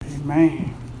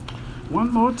Amen.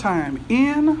 One more time.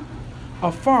 In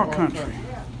a far country,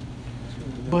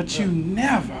 but you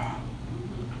never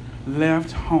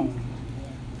left home.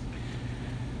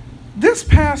 This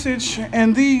passage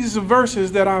and these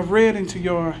verses that I've read into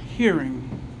your hearing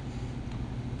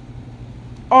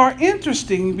are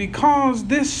interesting because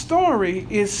this story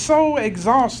is so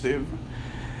exhaustive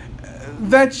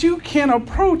that you can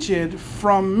approach it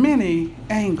from many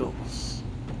angles.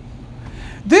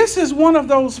 This is one of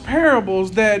those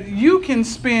parables that you can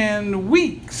spend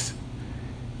weeks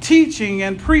teaching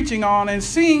and preaching on and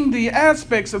seeing the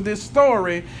aspects of this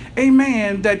story,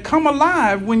 amen, that come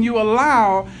alive when you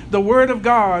allow the Word of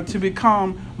God to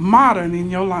become modern in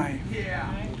your life.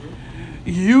 Yeah.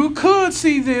 You could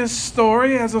see this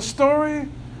story as a story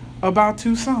about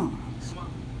two sons.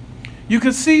 You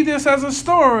could see this as a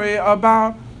story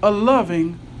about a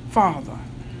loving father.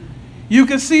 You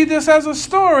could see this as a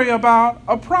story about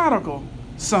a prodigal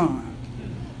son.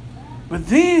 But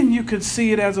then you could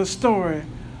see it as a story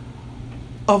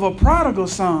of a prodigal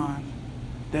son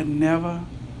that never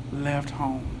left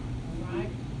home.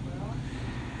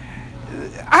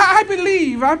 I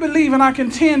believe, and I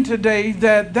contend today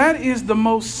that is the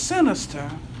most sinister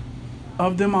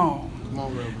of them all.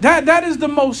 That is the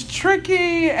most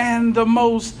tricky and the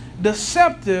most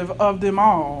deceptive of them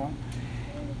all.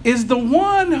 Is the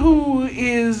one who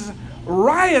is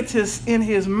riotous in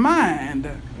his mind,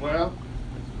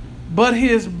 but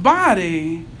his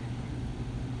body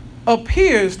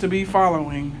appears to be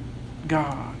following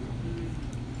God.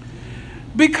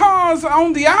 Because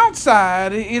on the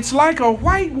outside, it's like a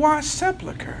whitewashed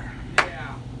sepulcher,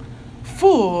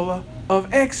 full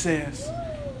of excess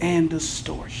and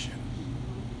distortion.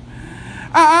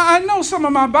 I know some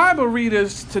of my Bible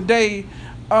readers today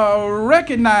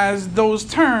recognize those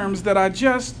terms that I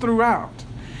just threw out.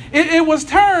 It was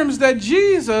terms that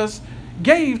Jesus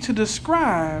gave to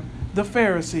describe the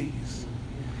Pharisees.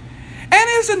 And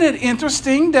isn't it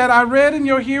interesting that I read in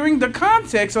your hearing the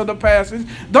context of the passage?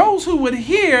 Those who would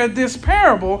hear this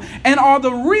parable and are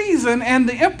the reason and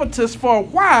the impetus for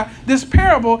why this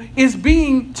parable is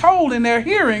being told in their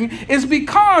hearing is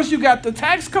because you got the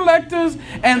tax collectors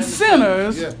and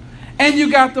sinners, and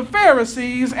you got the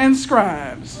Pharisees and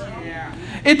scribes.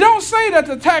 It don't say that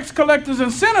the tax collectors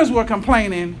and sinners were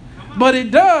complaining, but it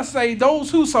does say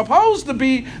those who supposed to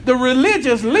be the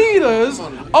religious leaders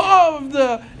of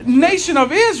the nation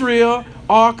of Israel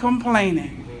are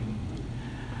complaining.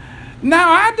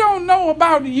 Now, I don't know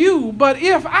about you, but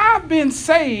if I've been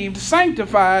saved,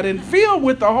 sanctified, and filled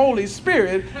with the Holy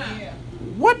Spirit,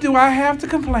 what do I have to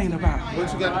complain about?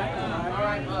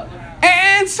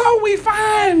 And so we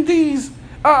find these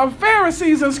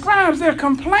Pharisees and scribes, they're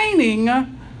complaining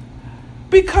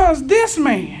because this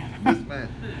man.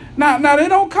 Now they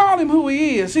don't call him who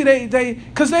he is. See,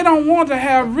 because they don't want to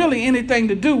have really anything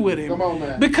to do with him. Come on,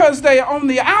 man. Because they on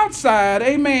the outside,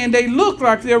 amen, they look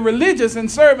like they're religious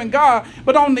and serving God,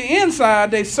 but on the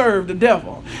inside they serve the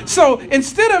devil. So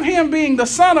instead of him being the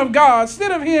Son of God,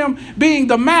 instead of him being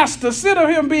the master, instead of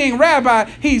him being rabbi,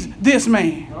 he's this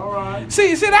man. All right.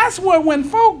 See, that's what when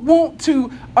folk want to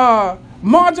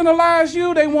marginalize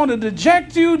you, they want to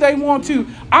deject you, they want to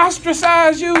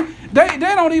ostracize you, they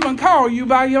don't even call you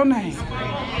by your name.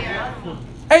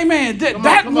 Amen.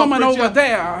 That woman over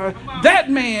there,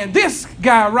 that man, this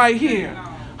guy right here.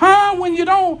 When you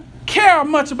don't care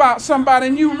much about somebody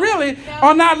and you really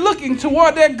are not looking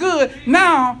toward their good,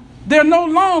 now they're no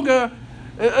longer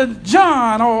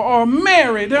John or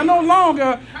Mary. They're no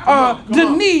longer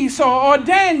Denise or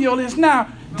Daniel. Is now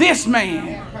this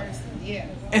man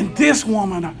and this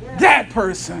woman, that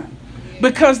person.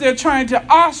 Because they're trying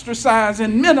to ostracize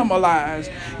and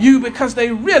minimalize you because they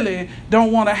really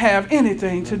don't want to have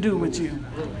anything to do with you.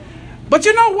 But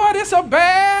you know what? It's a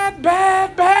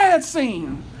bad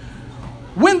scene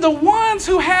when the ones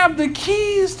who have the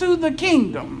keys to the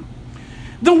kingdom,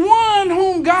 the one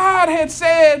whom God had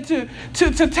said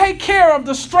to take care of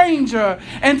the stranger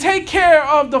and take care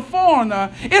of the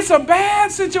foreigner, it's a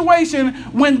bad situation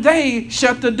when they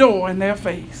shut the door in their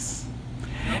face.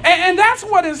 And that's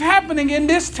what is happening in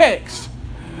this text.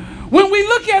 When we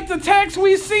look at the text,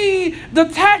 we see the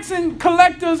tax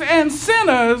collectors and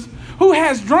sinners who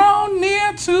has drawn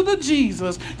near to the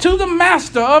Jesus, to the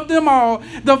master of them all.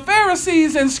 The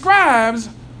Pharisees and scribes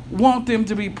want them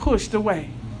to be pushed away.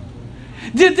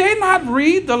 Did they not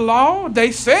read the law?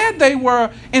 They said they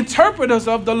were interpreters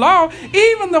of the law.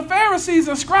 Even the Pharisees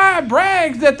and scribes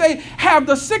brags that they have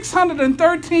the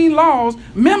 613 laws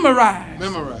memorized.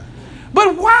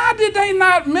 But why did they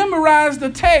not memorize the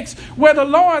text where the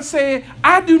Lord said,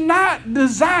 I do not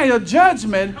desire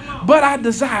judgment, but I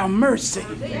desire mercy?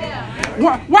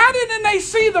 Why didn't they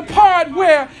see the part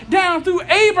where down through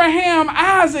Abraham,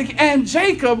 Isaac, and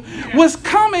Jacob was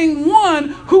coming one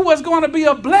who was going to be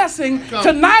a blessing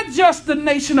to not just the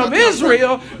nation of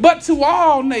Israel, but to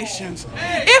all nations?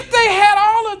 If they had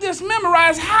all of this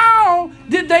memorized, how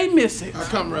did they miss it?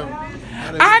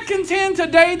 I contend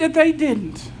today that they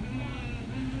didn't.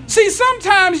 See,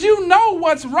 sometimes you know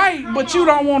what's right, but you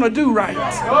don't want to do right.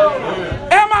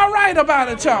 Am I right about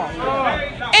it, y'all?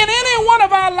 In any one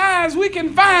of our lives, we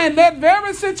can find that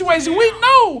very situation. We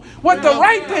know what the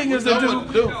right thing is to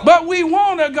do, but we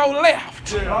want to go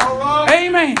left.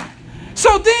 Amen.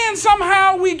 So then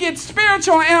somehow we get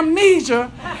spiritual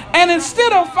amnesia, and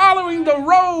instead of following the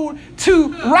road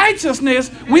to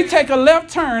righteousness, we take a left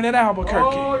turn at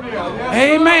Albuquerque.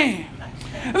 Amen.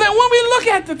 When we look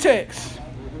at the text,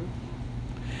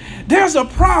 there's a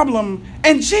problem,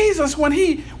 and Jesus, when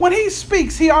he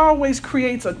speaks, he always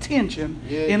creates a tension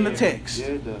in the text.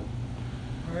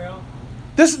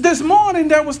 This morning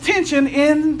there was tension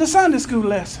in the Sunday school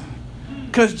lesson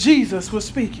because Jesus was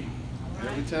speaking.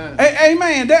 Every time.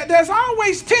 Amen. There's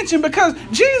always tension because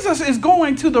Jesus is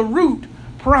going to the root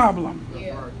problem.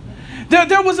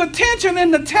 There was a tension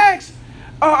in the text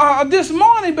this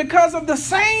morning because of the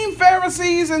same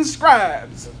Pharisees and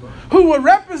scribes who were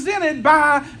represented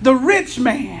by the rich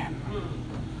man,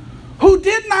 who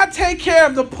did not take care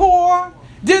of the poor,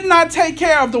 did not take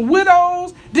care of the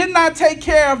widows, did not take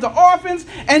care of the orphans.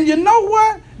 And you know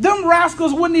what? Them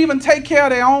rascals wouldn't even take care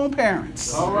of their own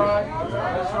parents. All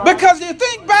right. Because you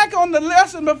think back on the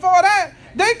lesson before that,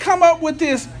 they come up with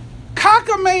this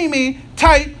cockamamie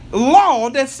type law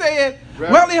that said,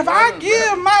 well, if I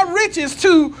give my riches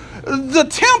to the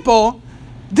temple,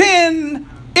 then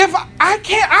if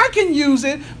I can use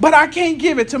it, but I can't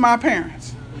give it to my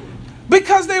parents.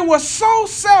 Because they were so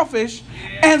selfish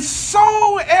and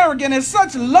so arrogant and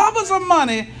such lovers of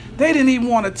money, they didn't even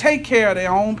want to take care of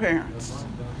their own parents.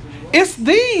 It's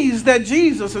these that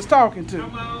Jesus is talking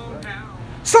to.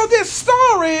 So this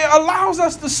story allows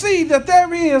us to see that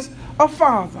there is a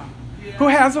father who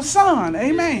has a son.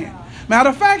 Amen. Matter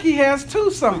of fact, he has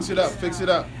two sons. Fix it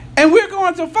up. And we're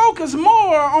going to focus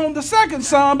more on the second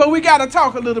son, but we got to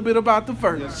talk a little bit about the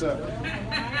first. Yes, sir.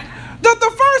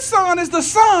 The first son is the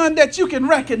son that you can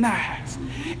recognize.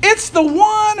 It's the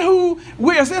one who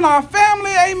is in our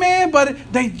family, amen, but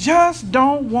they just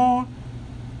don't want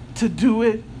to do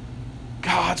it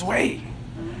God's way.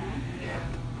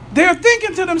 They're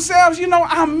thinking to themselves, you know,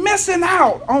 I'm missing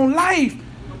out on life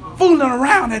fooling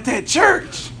around at that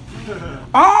church.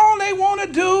 All they want to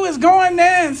do is go in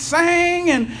there and sing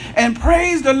and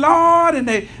praise the Lord, and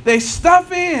they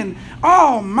stuffy, and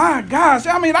oh my gosh,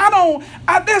 I mean,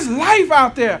 there's life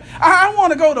out there. I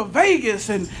want to go to Vegas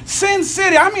and Sin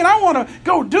City. I mean, I want to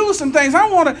go do some things. I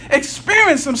want to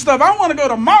experience some stuff. I want to go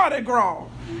to Mardi Gras.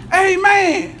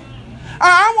 Amen.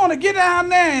 I want to get down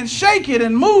there and shake it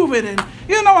and move it, and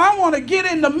you know, I want to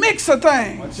get in the mix of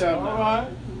things.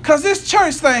 Because this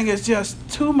church thing is just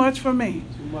too much for me.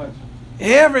 Too much.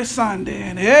 Every Sunday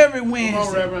and every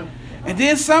Wednesday. On, and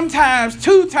then sometimes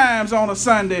 2 times on a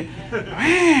Sunday.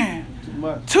 Man,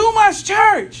 too much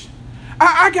church.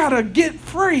 I got to get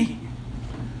free.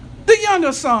 The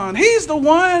younger son, he's the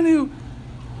one who,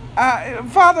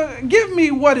 Father, give me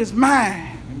what is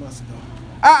mine.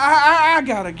 I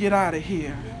got to get out of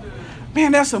here.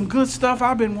 Man, that's some good stuff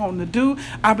I've been wanting to do.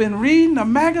 I've been reading the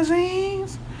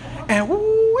magazines. And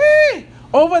woo-wee,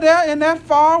 over there in that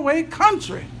faraway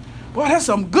country. Boy, there's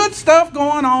some good stuff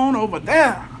going on over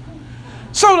there.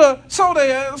 So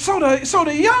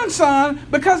the young son,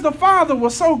 because the father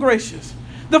was so gracious,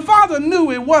 the father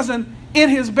knew it wasn't in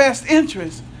his best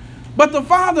interest. But the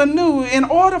father knew in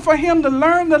order for him to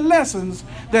learn the lessons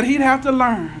that he'd have to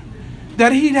learn,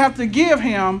 that he'd have to give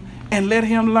him and let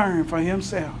him learn for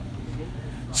himself.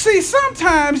 See,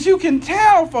 sometimes you can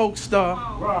tell folks stuff,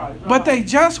 but they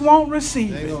just won't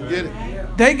receive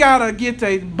it. They got to get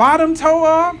their bottom toe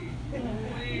up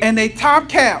and they top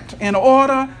capped in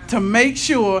order to make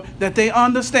sure that they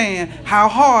understand how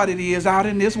hard it is out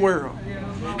in this world.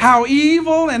 How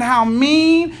evil and how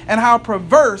mean and how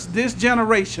perverse this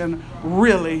generation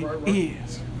really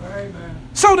is.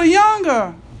 So the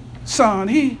younger son,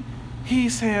 he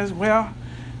says, well,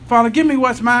 Father, give me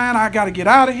what's mine. I got to get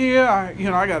out of here. I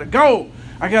got to go.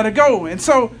 I got to go. And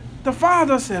so the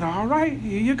father said, all right,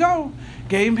 here you go.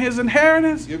 Gave him his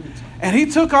inheritance, and he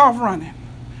took off running.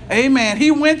 Amen.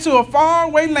 He went to a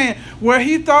faraway land where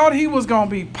he thought he was going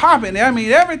to be popping. I mean,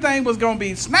 everything was going to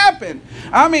be snapping.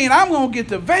 I mean, I'm going to get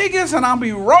to Vegas and I'll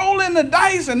be rolling the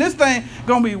dice and this thing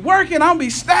going to be working. I'll be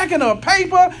stacking up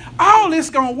paper. All this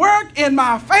going to work in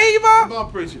my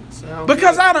favor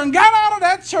because I done got out of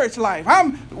that church life.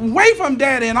 I'm away from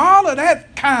daddy and all of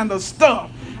that kind of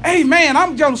stuff. Amen.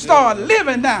 I'm going to start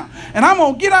living now. And I'm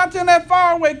going to get out there in that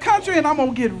faraway country and I'm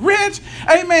going to get rich.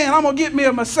 Amen. I'm going to get me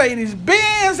a Mercedes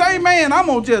Benz. Amen. I'm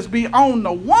going to just be on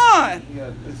the one.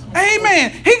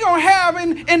 Amen. He going to have,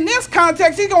 in this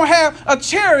context, he going to have a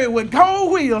chariot with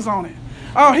gold wheels on it.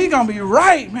 Oh, he going to be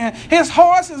right, man. His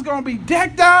horse is going to be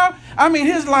decked out. I mean,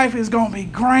 his life is going to be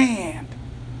grand.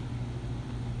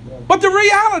 But the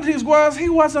reality was he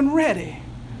wasn't ready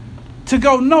to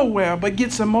go nowhere but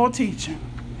get some more teaching.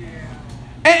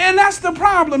 And that's the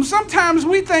problem. Sometimes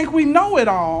we think we know it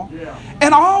all,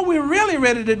 and all we're really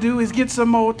ready to do is get some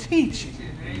more teaching.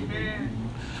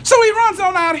 So he runs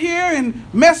on out here and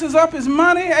messes up his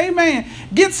money, amen.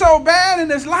 Gets so bad in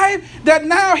his life that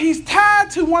now he's tied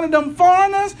to one of them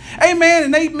foreigners, amen,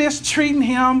 and they mistreating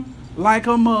him like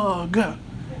a mug.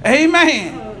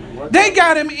 Amen. They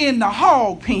got him in the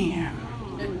hog pen.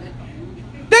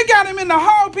 They got him in the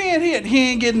hog pen. He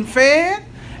ain't getting fed.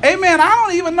 Amen. I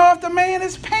don't even know if the man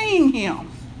is paying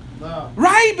him. No.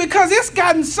 Right? Because it's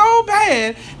gotten so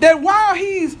bad that while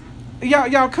he's,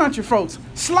 y'all country folks,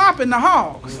 slopping the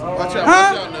hogs. Watch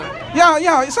out,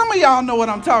 Y'all, some of y'all know what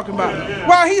I'm talking about.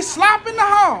 While he's slopping the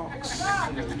hogs,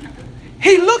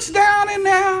 he looks down in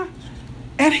there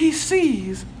and he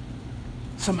sees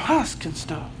some husk and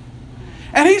stuff.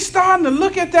 And he's starting to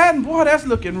look at that, and boy, that's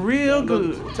looking real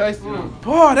good.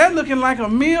 Boy, that's looking like a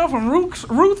meal from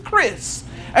Ruth Chris.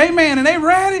 Amen. And he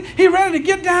ready to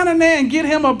get down in there and get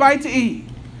him a bite to eat.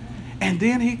 And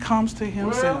then he comes to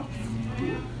himself.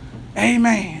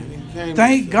 Amen.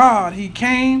 Thank God he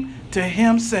came to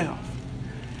himself.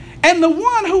 And the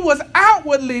one who was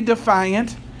outwardly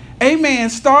defiant, amen,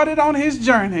 started on his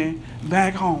journey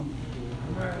back home.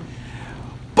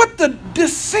 But the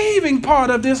deceiving part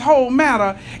of this whole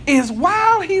matter is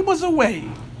while he was away,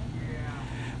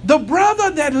 the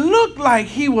brother that looked like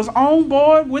he was on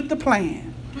board with the plan,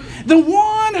 the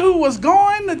one who was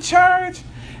going to church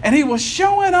and he was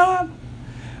showing up,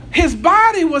 his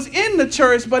body was in the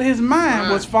church, but his mind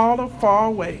was far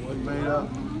away.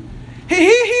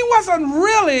 He wasn't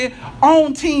really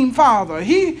on Team Father.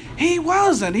 He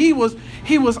wasn't. He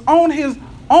was on his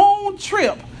own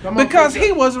trip because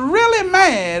he was really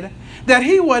mad that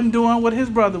he wasn't doing what his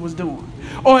brother was doing,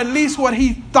 or at least what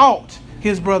he thought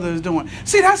his brother is doing.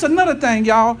 See, that's another thing,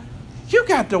 y'all. You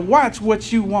got to watch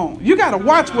what you want. You got to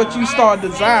watch what you start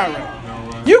desiring.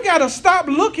 You got to stop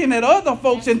looking at other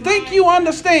folks and think you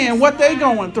understand what they're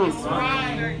going through.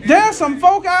 There's some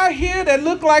folk out here that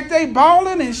look like they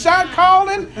balling and shot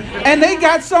calling, and they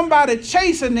got somebody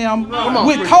chasing them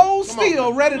with cold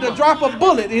steel ready to drop a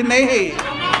bullet in their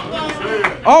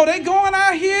head. Oh, they going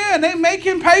out here and they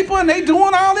making paper and they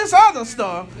doing all this other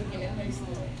stuff.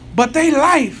 But their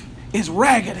life is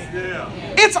raggedy.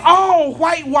 It's all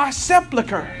whitewashed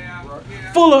sepulcher,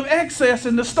 full of excess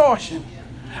and distortion.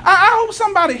 I hope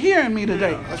somebody hearing me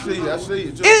today. I see you.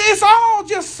 It's all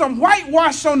just some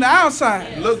whitewash on the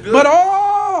outside. Look good. But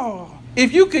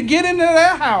if you could get into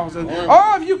their houses,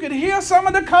 or if you could hear some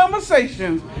of the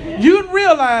conversations, you'd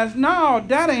realize, no,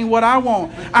 that ain't what I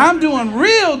want. I'm doing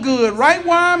real good right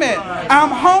where I'm at. I'm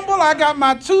humble. I got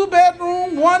my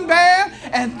 2-bedroom, 1 bath,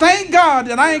 and thank God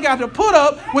that I ain't got to put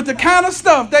up with the kind of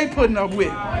stuff they putting up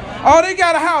with. Oh, they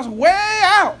got a house way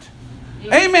out.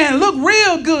 Amen. Look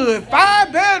real good.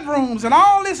 5 bedrooms and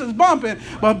all this is bumping.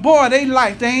 But boy, they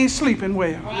ain't sleeping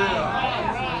well.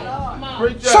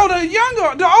 So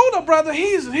the older brother,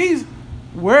 he's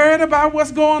worried about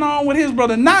what's going on with his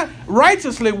brother. Not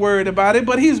righteously worried about it,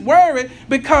 but he's worried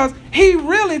because he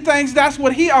really thinks that's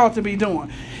what he ought to be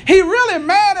doing. He really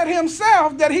mad at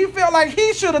himself that he felt like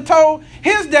he should have told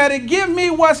his daddy, give me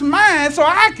what's mine so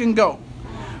I can go.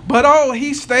 But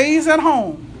he stays at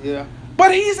home. Yeah.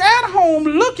 But he's at home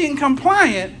looking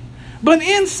compliant, but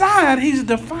inside he's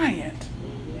defiant.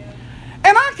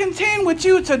 And I contend with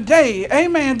you today,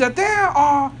 amen, that there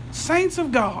are saints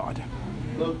of God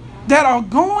that are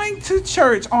going to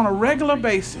church on a regular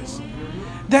basis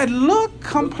that look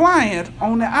compliant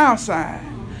on the outside,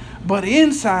 but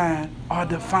inside are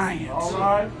defiant. All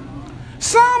right.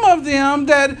 Some of them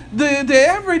that the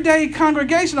everyday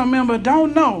congregational member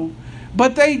don't know,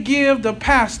 but they give the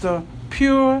pastor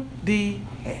pure the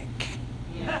heck.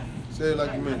 Say it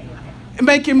like you mean.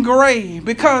 Make him gray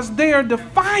because they are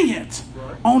defiant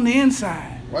on the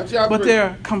inside, Watch out, but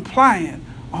they're compliant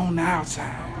on the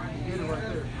outside.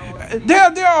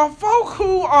 There are folk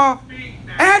who are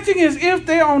acting as if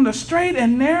they're on the straight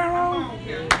and narrow.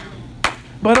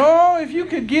 But oh, if you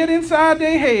could get inside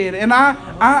their head, and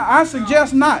I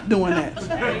suggest not doing that.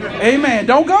 Amen.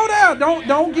 Don't go there.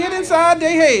 Don't get inside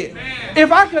their head.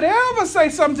 If I could ever say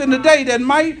something today that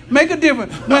might make a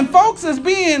difference, when folks is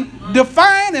being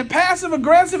defiant and passive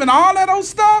aggressive and all that old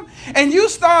stuff, and you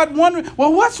start wondering,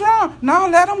 well, what's wrong? No,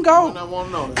 let them go.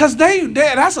 Because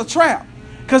that's a trap.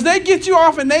 Because they get you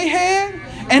off in their head,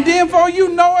 and then before you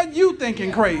know it, you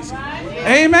thinking crazy.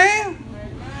 Amen.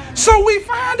 So we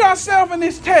find ourselves in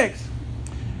this text,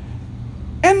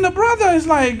 and the brother is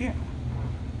like,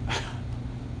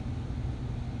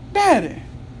 Daddy,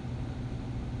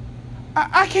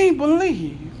 I can't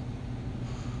believe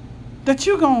that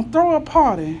you're going to throw a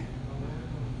party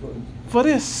for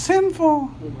this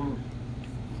sinful,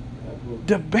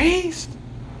 debased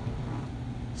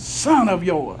son of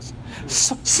yours.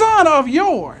 Son of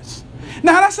yours.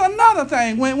 Now that's another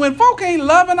thing. When folk ain't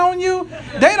loving on you,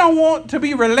 they don't want to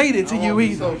be related to you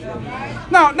either.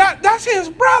 No, that's his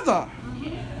brother.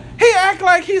 He act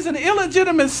like he's an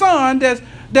illegitimate son that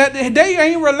they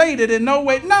ain't related in no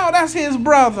way. No, that's his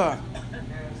brother.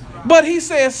 But he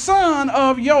says, son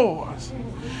of yours.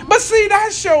 But see,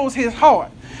 that shows his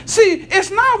heart. See,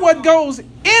 it's not what goes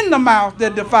in the mouth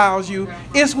that defiles you,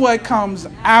 it's what comes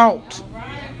out.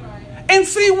 And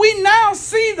see, we now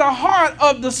see the heart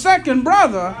of the second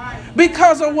brother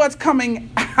because of what's coming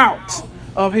out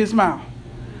of his mouth.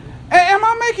 Am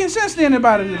I making sense to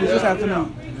anybody this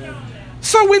afternoon?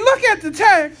 So we look at the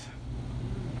text,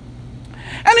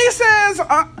 and he says,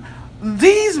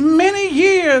 these many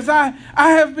years I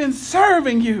have been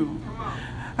serving you.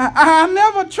 I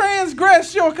never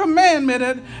transgressed your commandment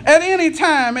at any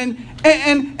time,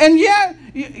 and yet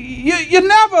you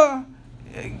never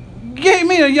gave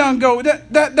me a young goat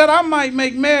that I might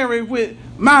make merry with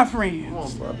my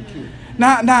friends.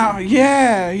 Now,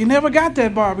 yeah, you never got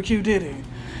that barbecue, did he?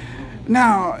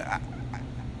 Now,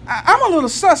 I'm a little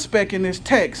suspect in this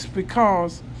text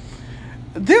because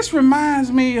this reminds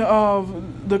me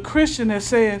of the Christian that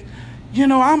says,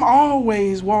 I'm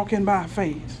always walking by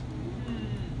faith.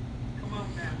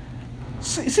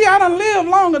 See, I done lived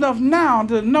long enough now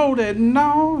to know that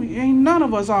no, ain't none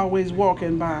of us always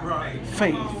walking by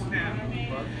faith.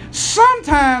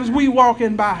 Sometimes we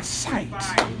walking by sight.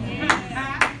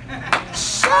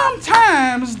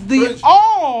 Sometimes the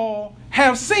all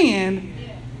have sinned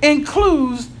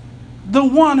includes the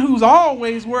one who's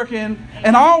always working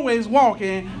and always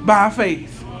walking by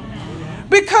faith.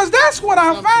 Because that's what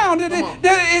I found.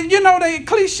 They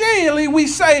clichely we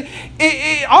say,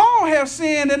 all have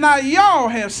sinned and not y'all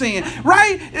have sinned.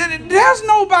 Right? There's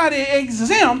nobody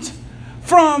exempt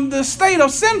from the state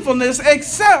of sinfulness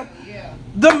except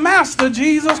the Master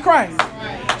Jesus Christ.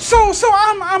 So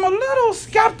I'm a little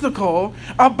skeptical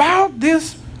about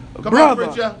this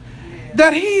brother.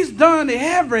 That he's done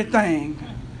everything.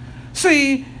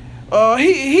 See,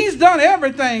 he's done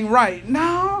everything right.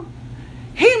 Now,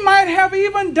 he might have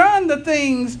even done the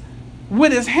things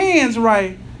with his hands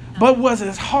right, but was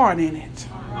his heart in it?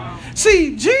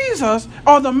 See, Jesus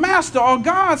or the Master or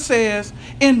God says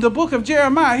in the book of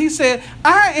Jeremiah, he said,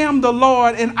 I am the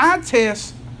Lord and I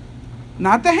test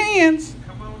not the hands,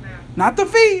 not the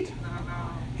feet.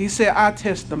 He said, I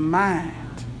test the mind.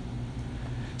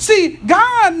 See,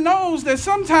 God knows that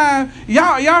sometimes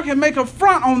y'all can make a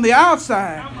front on the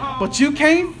outside, but you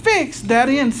can't fix that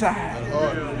inside.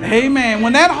 Amen.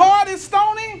 When that heart is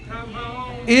stony,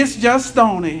 it's just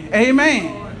stony.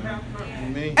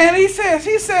 Amen. And he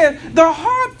said, the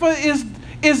heart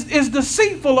is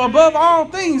deceitful above all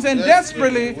things and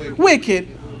desperately wicked.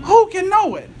 Who can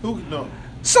know it? Who can know it?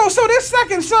 So this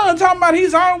second son talking about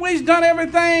he's always done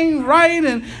everything right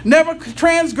and never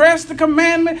transgressed the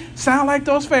commandment. Sound like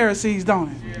those Pharisees,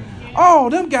 don't it? Oh,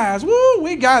 them guys, woo,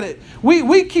 we got it.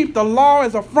 We keep the law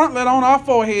as a frontlet on our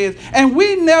foreheads, and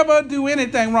we never do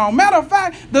anything wrong. Matter of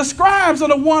fact, the scribes are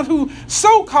the ones who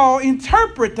so-called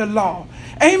interpret the law.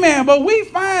 Amen. But we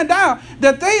find out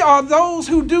that they are those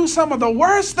who do some of the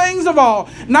worst things of all.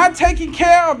 Not taking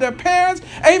care of their parents.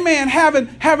 Amen.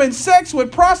 Having sex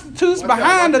with prostitutes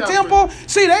behind the temple.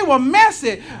 See, they were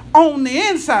messy on the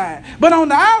inside. But on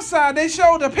the outside, they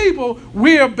show the people,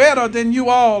 we're better than you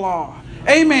all are.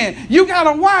 Amen. You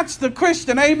got to watch the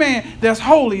Christian, amen, that's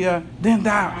holier than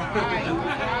thou.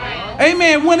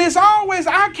 Amen. When it's always,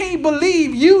 I can't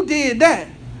believe you did that.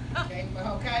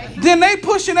 then they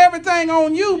pushing everything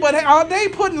on you, but are they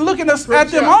looking at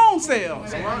them own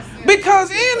selves?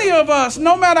 Because any of us,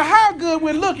 no matter how good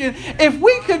we're looking, if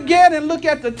we could get and look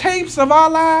at the tapes of our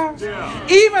lives,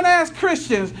 even as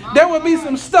Christians, there would be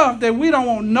some stuff that we don't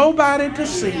want nobody to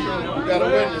see.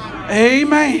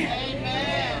 Amen.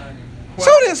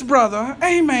 So this brother,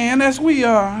 amen, as we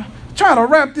try to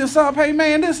wrap this up,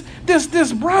 amen,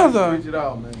 this brother,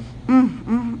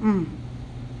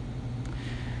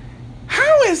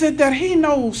 how is it that he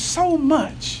knows so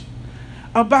much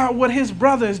about what his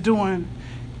brother is doing,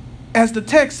 as the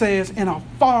text says, in a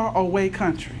far away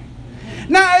country?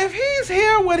 Now, if he's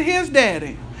here with his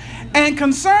daddy and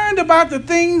concerned about the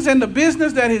things and the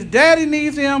business that his daddy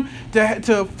needs him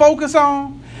to focus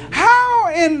on, how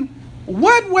in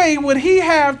what way would he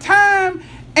have time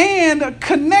and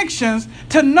connections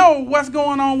to know what's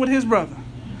going on with his brother?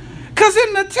 Because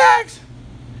in the text,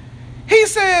 he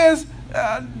says,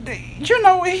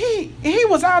 he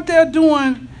was out there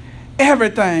doing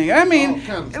everything. I mean,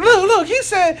 look, he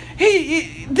said,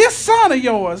 this son of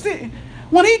yours,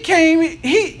 when he came,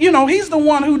 he's the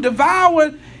one who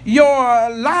devoured your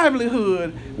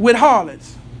livelihood with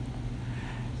harlots.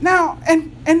 Now,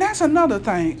 and that's another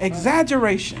thing,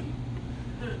 exaggeration.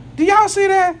 Do y'all see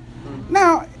that?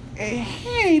 Now,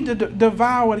 he ain't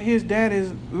devoured his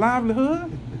daddy's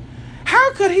livelihood.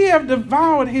 How could he have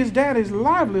devoured his daddy's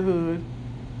livelihood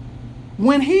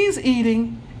when he's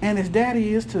eating and his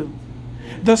daddy is too?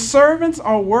 The servants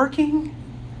are working,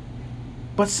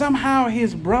 but somehow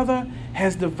his brother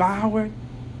has devoured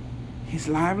his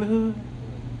livelihood.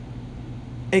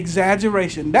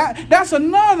 Exaggeration. That's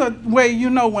another way,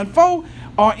 when folk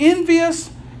are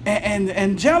envious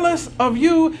and jealous of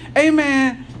you,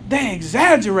 amen, they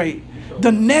exaggerate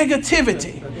the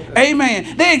negativity.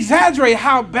 Amen. They exaggerate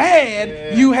how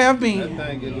bad you have been.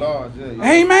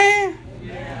 Amen.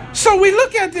 So we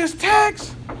look at this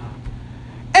text,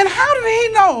 and how did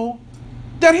he know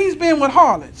that he's been with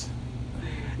harlots?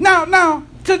 Now,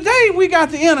 today we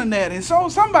got the internet, and so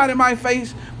somebody might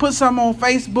put something on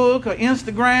Facebook or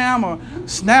Instagram or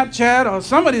Snapchat or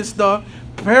some of this stuff,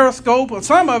 Periscope or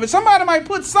some of it. Somebody might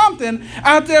put something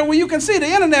out there where you can see. The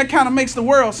internet kind of makes the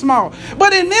world small.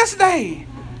 But in this day,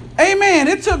 amen,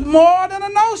 it took more than a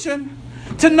notion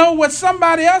to know what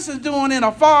somebody else is doing in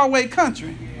a faraway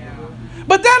country.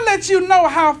 But that lets you know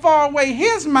how far away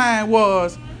his mind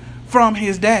was from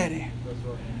his daddy.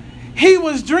 He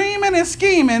was dreaming and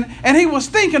scheming, and he was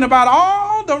thinking about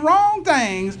all the wrong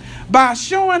things by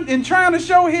showing and trying to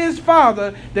show his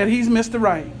father that he's Mr.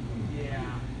 Right.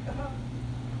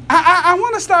 I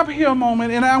want to stop here a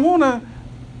moment, and I want to,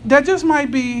 that just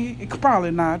might be,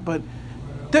 probably not, but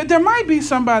there might be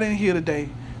somebody in here today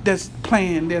that's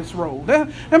playing this role. There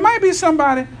might be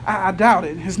somebody, I doubt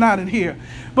it, it's not in here,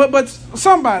 but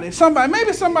somebody,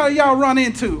 maybe somebody y'all run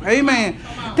into, amen,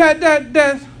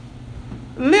 that's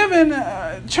living,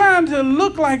 trying to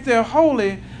look like they're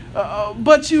holy,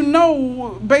 but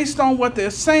based on what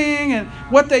they're saying and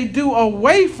what they do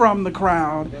away from the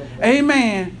crowd,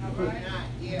 amen,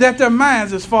 that their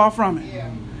minds is far from it.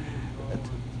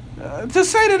 To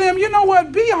say to them, you know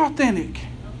what, be authentic.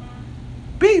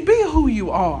 Be who you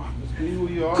are.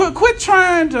 Quit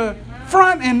trying to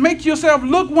front and make yourself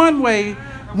look one way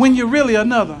when you're really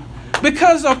another.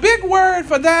 Because a big word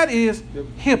for that is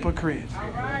hypocrite.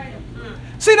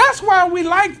 See, that's why we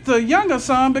liked the younger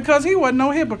son, because he wasn't no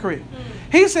hypocrite.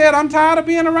 He said, I'm tired of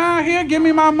being around here. Give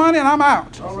me my money and I'm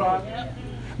out.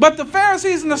 But the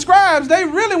Pharisees and the scribes, they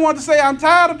really want to say, I'm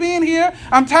tired of being here.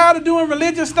 I'm tired of doing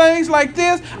religious things like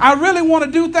this. I really want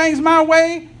to do things my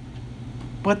way.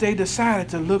 But they decided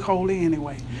to look holy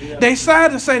anyway. They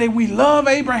decided to say that we love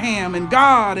Abraham and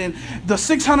God and the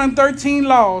 613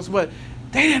 laws, but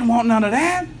they didn't want none of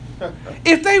that.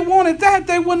 If they wanted that,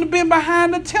 they wouldn't have been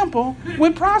behind the temple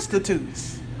with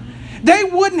prostitutes. They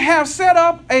wouldn't have set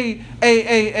up a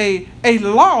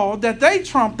law that they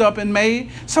trumped up and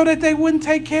made so that they wouldn't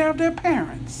take care of their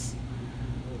parents.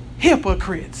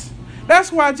 Hypocrites.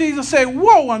 That's why Jesus said,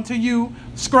 woe unto you,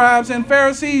 scribes and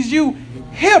Pharisees, you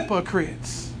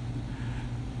hypocrites.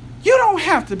 You don't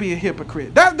have to be a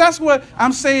hypocrite. That's what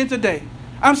I'm saying today.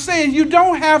 I'm saying you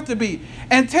don't have to be.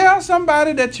 And tell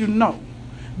somebody that you know,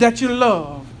 that you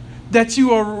love, that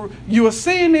you are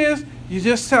seeing this, you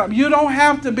just tell them, you don't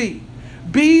have to be.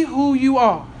 Be who you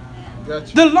are.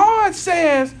 Gotcha. The Lord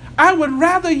says, I would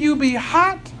rather you be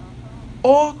hot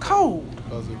or cold.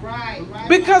 Right.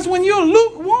 Because when you're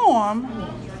lukewarm,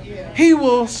 he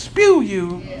will spew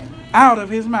you out of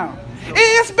his mouth.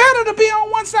 It's better to be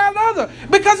on one side or the other.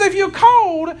 Because if you're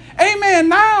cold, amen,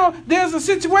 now there's a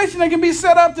situation that can be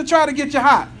set up to try to get you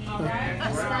hot.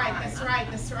 That's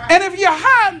right. And if you're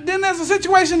hot, then there's a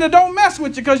situation that don't mess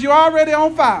with you because you're already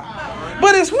on fire.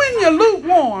 But it's when you're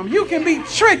lukewarm, you can be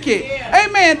tricky.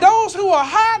 Amen. Those who are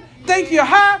hot think you're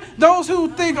hot. Those who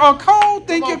think are cold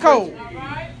think you're cold.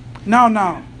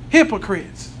 No.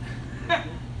 Hypocrites.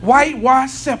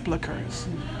 Whitewashed sepulchres,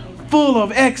 full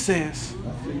of excess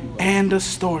and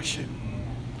distortion.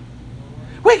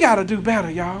 We got to do better,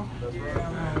 y'all.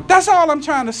 That's all I'm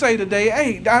trying to say today.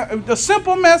 Hey, the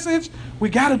simple message, we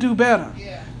got to do better.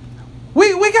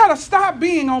 We got to stop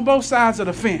being on both sides of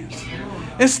the fence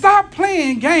and stop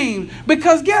playing games,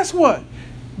 because guess what?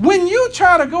 When you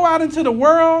try to go out into the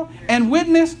world and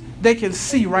witness, they can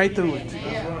see right through it.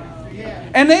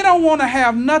 And they don't want to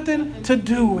have nothing to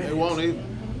do with it. They won't either.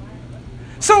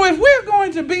 So if we're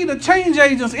going to be the change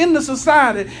agents in the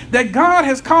society that God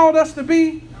has called us to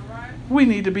be, we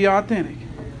need to be authentic.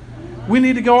 We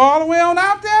need to go all the way on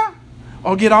out there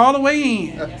or get all the way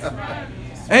in.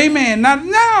 Amen.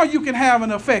 Now you can have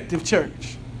an effective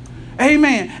church.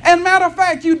 Amen. And matter of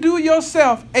fact, you do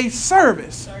yourself a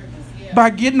service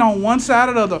by getting on one side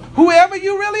or the other. Whoever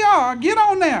you really are, get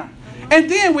on there. And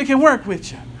then we can work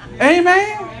with you.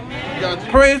 Amen.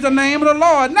 Praise the name of the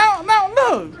Lord. Now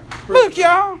look,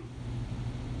 y'all.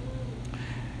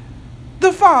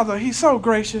 The Father, He's so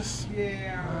gracious.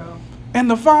 And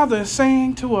the Father is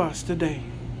saying to us today,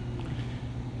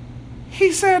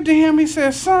 He said to him, He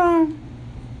said, son,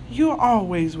 you're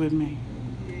always with me.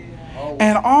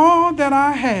 And all that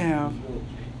I have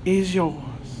is yours.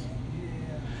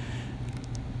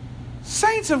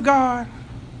 Saints of God,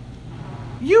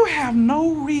 you have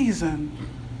no reason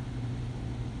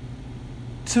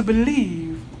to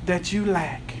believe that you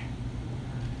lack.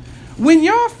 When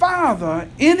your Father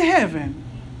in heaven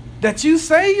that you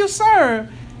say you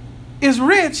serve is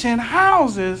rich in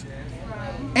houses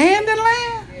and in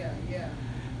land,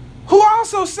 who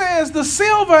also says the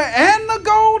silver and the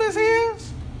gold is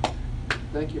His,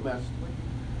 Thank you, Master.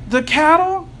 the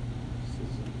cattle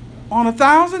on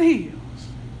 1,000 hills,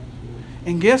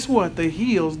 and guess what? The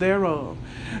hills thereof.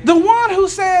 The one who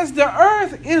says the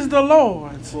earth is the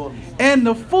Lord's and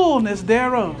the fullness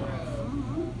thereof,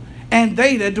 and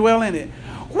they that dwell in it.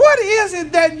 What is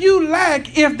it that you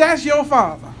lack if that's your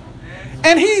Father?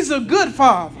 And He's a good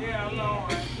Father.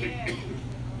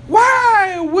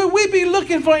 Why would we be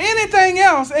looking for anything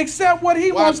else except what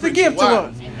He wants to give to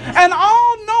us? An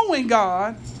all-knowing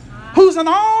God, who's an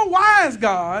all-wise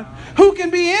God, who can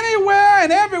be anywhere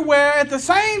and everywhere at the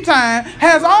same time,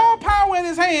 has all power in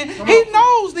His hand. He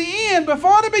knows the end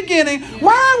before the beginning.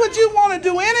 Why would you want to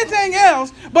do anything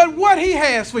else but what He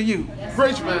has for you?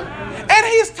 Preach, man. And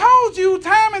He's told you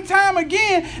time and time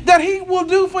again that He will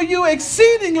do for you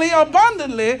exceedingly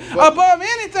abundantly above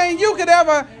anything you could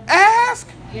ever ask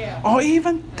or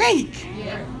even think.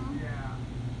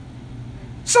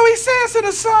 So He says to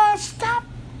the Son, stop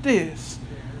this.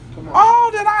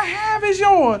 All that I have is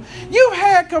yours. You've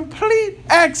had complete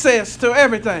access to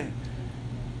everything.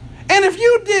 And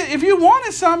if you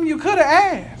wanted something, you could have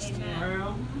asked.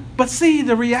 But see,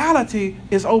 the reality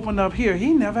is opened up here.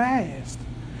 He never asked,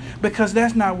 because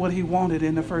that's not what He wanted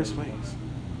in the first place.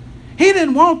 He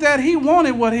didn't want that. He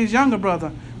wanted what his younger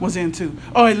brother was into,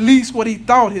 or at least what he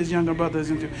thought his younger brother was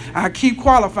into. I keep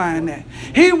qualifying that.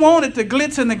 He wanted the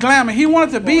glitz and the glamour. He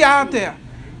wanted to be out there.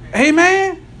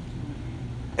 Amen?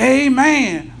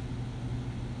 Amen.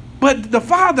 But the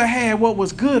Father had what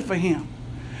was good for him.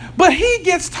 But he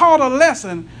gets taught a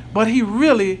lesson, but he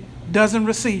really doesn't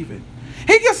receive it.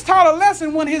 He gets taught a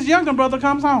lesson when his younger brother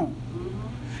comes home.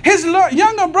 His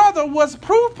younger brother was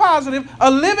proof positive,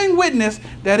 a living witness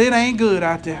that it ain't good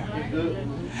out there.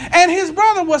 And his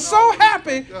brother was so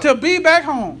happy to be back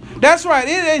home. That's right.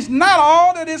 It is not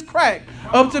all that it's cracked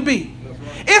up to be.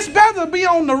 It's better to be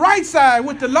on the right side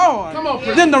with the Lord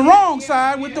than the wrong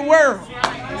side with the world.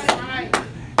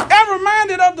 I'm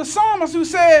reminded of the psalmist who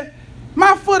said,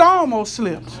 my foot almost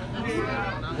slipped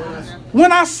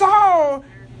when I saw,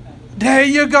 there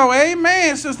you go,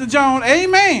 amen, Sister Joan,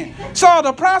 amen, saw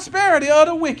the prosperity of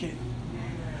the wicked.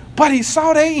 But he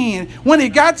saw their end when he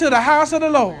got to the house of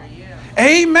the Lord.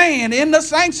 Amen, in the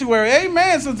sanctuary,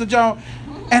 amen, Sister Joan.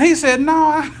 And he said,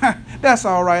 no, that's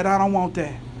all right, I don't want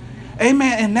that.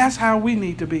 Amen, and that's how we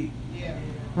need to be.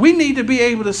 We need to be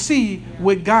able to see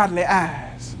with godly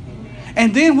eyes.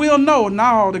 And then we'll know,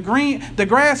 no, the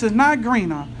grass is not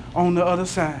greener on the other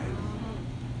side.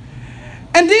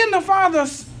 And then the Father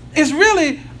is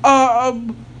really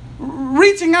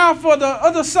reaching out for the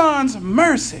other son's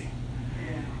mercy.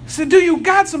 He said, do you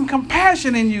got some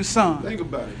compassion in you, son? Think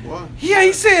about it, boy. Yeah,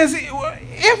 he says,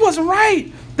 it was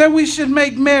right that we should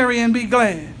make merry and be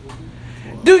glad.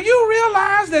 Do you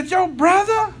realize that your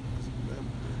brother,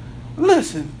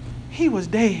 listen, he was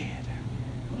dead.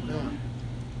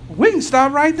 We can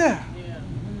stop right there.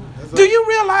 Do you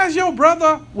realize your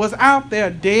brother was out there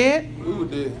dead? We were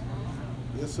dead.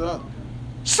 Yes, sir.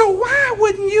 So why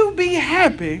wouldn't you be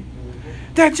happy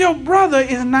that your brother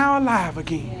is now alive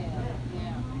again?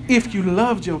 If you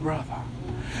loved your brother.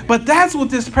 But that's what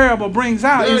this parable brings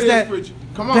out, is that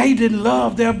they didn't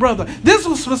love their brother. This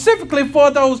was specifically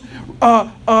for those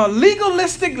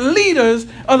legalistic leaders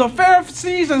of the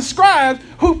Pharisees and scribes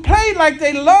who played like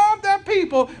they loved their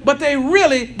people, but they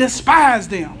really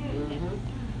despised them.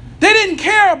 They didn't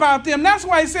care about them. That's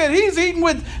why he said he's eating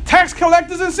with tax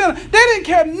collectors and sinners. They didn't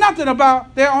care nothing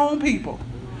about their own people.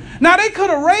 Now, they could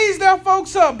have raised their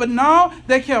folks up, but no,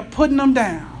 they kept putting them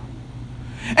down.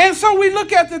 And so we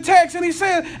look at the text and he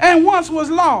said, and once was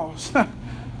lost,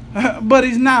 but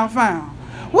he's now found.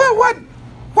 Well,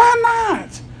 why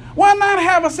not? Why not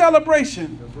have a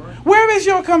celebration? Where is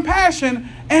your compassion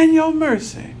and your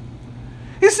mercy?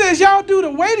 He says, y'all do the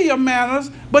weightier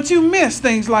matters, but you miss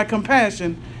things like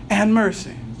compassion and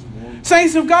mercy.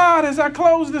 Saints of God, as I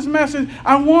close this message,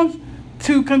 I want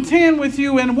to contend with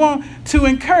you and want to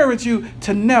encourage you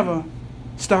to never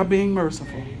stop being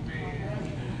merciful.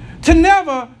 To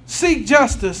never seek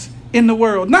justice in the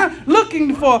world. Not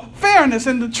looking for fairness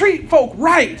and to treat folk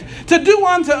right. To do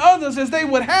unto others as they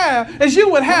would have, as you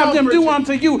would have them do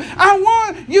unto you. I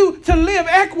want you to live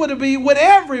equitably with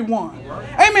everyone.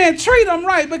 Amen. Treat them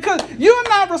right, because you're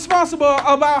not responsible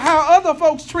about how other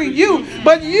folks treat you,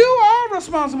 but you are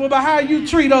responsible about how you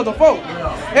treat other folk.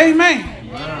 Amen.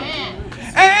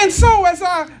 And so as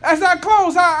I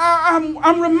close,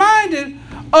 I'm reminded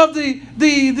of the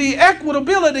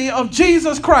equitability of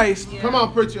Jesus Christ. Come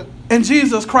on, preacher. And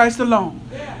Jesus Christ alone.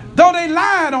 Though they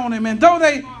lied on him and though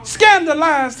they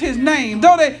scandalized his name,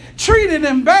 though they treated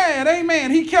him bad,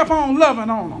 amen, he kept on loving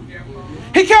on them.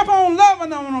 He kept on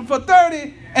loving on them for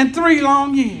 33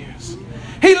 long years.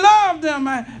 He loved them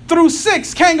through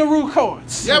 6 kangaroo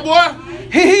courts. Yeah, boy.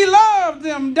 He loved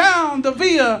them down the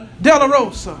Via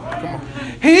Dolorosa.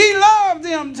 He loved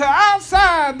them to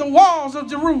outside the walls of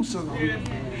Jerusalem.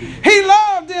 He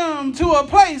loved them to a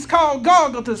place called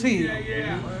Golgotha's Hill.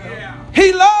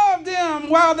 He loved them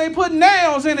while they put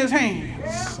nails in his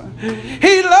hands.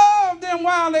 He loved them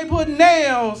while they put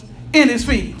nails in his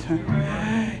feet.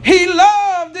 He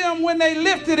loved them when they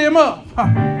lifted him up.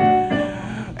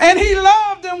 And he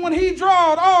loved them when he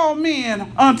drawed all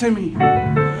men unto me.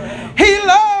 He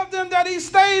loved them that he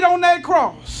stayed on that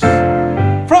cross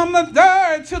from the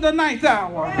 3rd to the 9th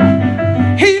hour.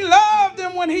 He loved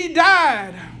them when he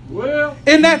died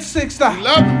in that 6th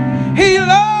hour. He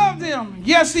loved them.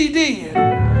 Yes, he did.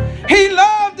 He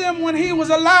loved them when he was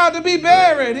allowed to be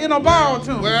buried in a borrowed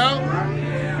tomb.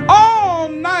 All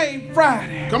night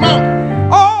Friday. Come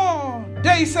on. All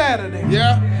day Saturday.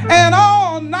 Yeah. And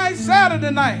all night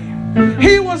Saturday night.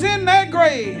 He was in that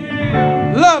grave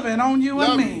loving on you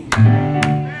and me.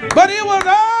 But it was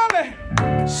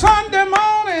early Sunday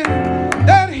morning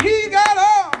that he got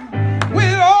up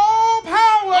with all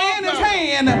power in his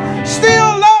hand,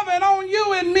 still loving on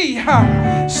you and me,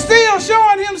 still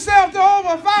showing himself to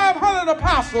over 500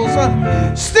 apostles,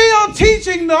 still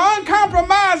teaching the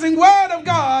uncompromising word of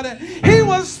God. He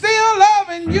was still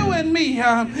loving you and me.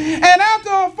 And after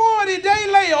a 40-day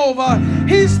layover,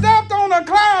 he stepped on a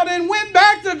cloud and went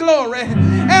back to glory.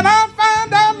 And I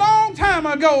found out long time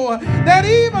ago that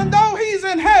even though he's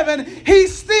in heaven,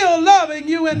 he's still loving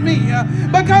you and me,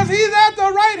 because he's at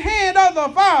the right hand of the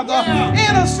Father,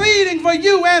 interceding for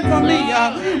you and for me.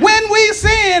 When we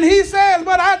sin, he says,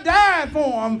 but I died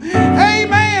for him.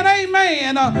 Amen,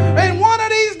 amen. And one of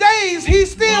these days,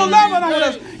 he's still loving on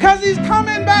us, because he's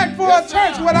coming back for a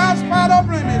church without spot or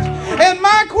blemish. And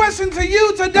my question to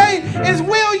you today is,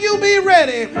 will you be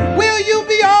ready? Will you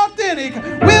be authentic?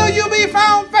 Will you be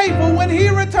found faithful when he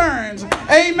returns?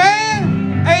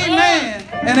 Amen, amen,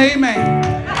 and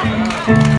amen.